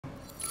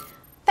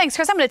Thanks,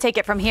 Chris. I'm going to take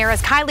it from here.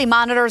 As Kylie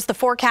monitors the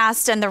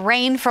forecast and the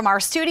rain from our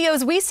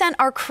studios, we sent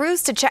our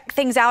crews to check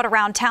things out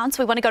around town.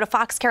 So we want to go to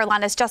Fox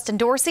Carolina's Justin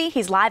Dorsey.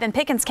 He's live in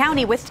Pickens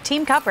County with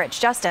team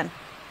coverage. Justin.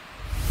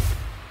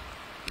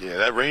 Yeah,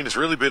 that rain has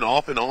really been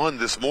off and on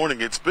this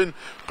morning. It's been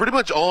pretty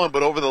much on,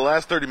 but over the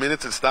last 30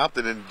 minutes it stopped,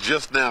 and then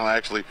just now,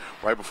 actually,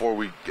 right before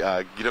we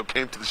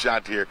came to the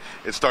shot here,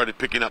 it started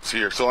picking up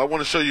here. So I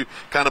want to show you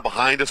kind of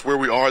behind us where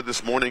we are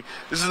this morning.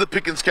 This is the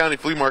Pickens County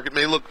Flea Market. It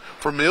may look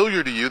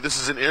familiar to you. This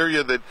is an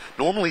area that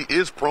normally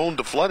is prone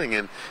to flooding,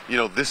 and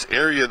this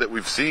area that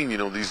we've seen,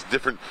 these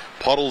different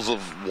puddles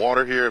of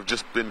water here have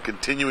just been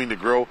continuing to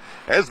grow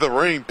as the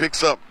rain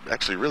picks up.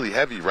 Actually, really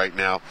heavy right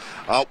now.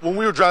 When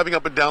we were driving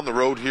up and down the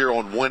road here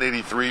on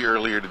 183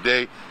 earlier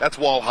today, that's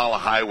Walhalla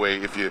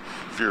Highway if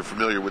you're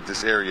familiar with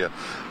this area.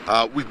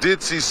 We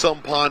did see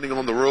some ponding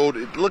on the road.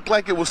 It looked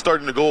like it was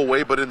starting to go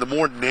away, but in the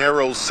more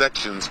narrow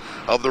sections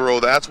of the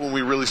road, that's when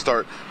we really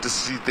start to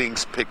see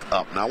things pick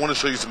up. Now I want to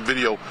show you some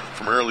video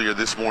from earlier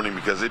this morning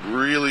because it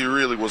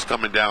really was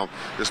coming down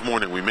this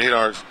morning. We made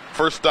our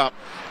first stop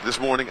this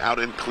morning out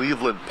in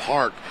Cleveland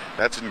Park.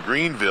 That's in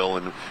Greenville,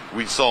 and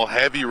we saw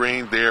heavy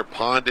rain there,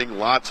 ponding,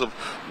 lots of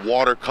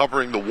water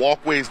covering the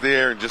walkways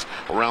there and just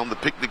around the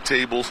picnic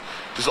tables.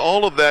 Just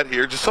all of that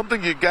here, just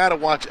something you got to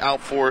watch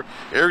out for.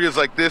 Areas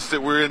like this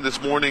that we're in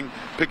this morning,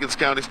 Pickens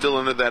County still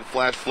under that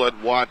flash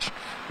flood watch,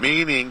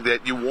 meaning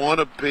that you want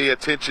to pay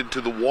attention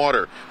to the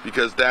water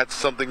because that's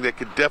something that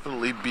could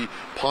definitely be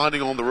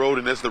ponding on the road.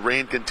 And as the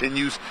rain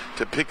continues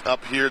to pick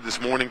up here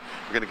this morning,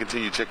 we're going to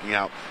continue checking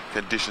out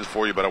conditions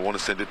for you, but I want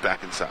to send it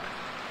back inside.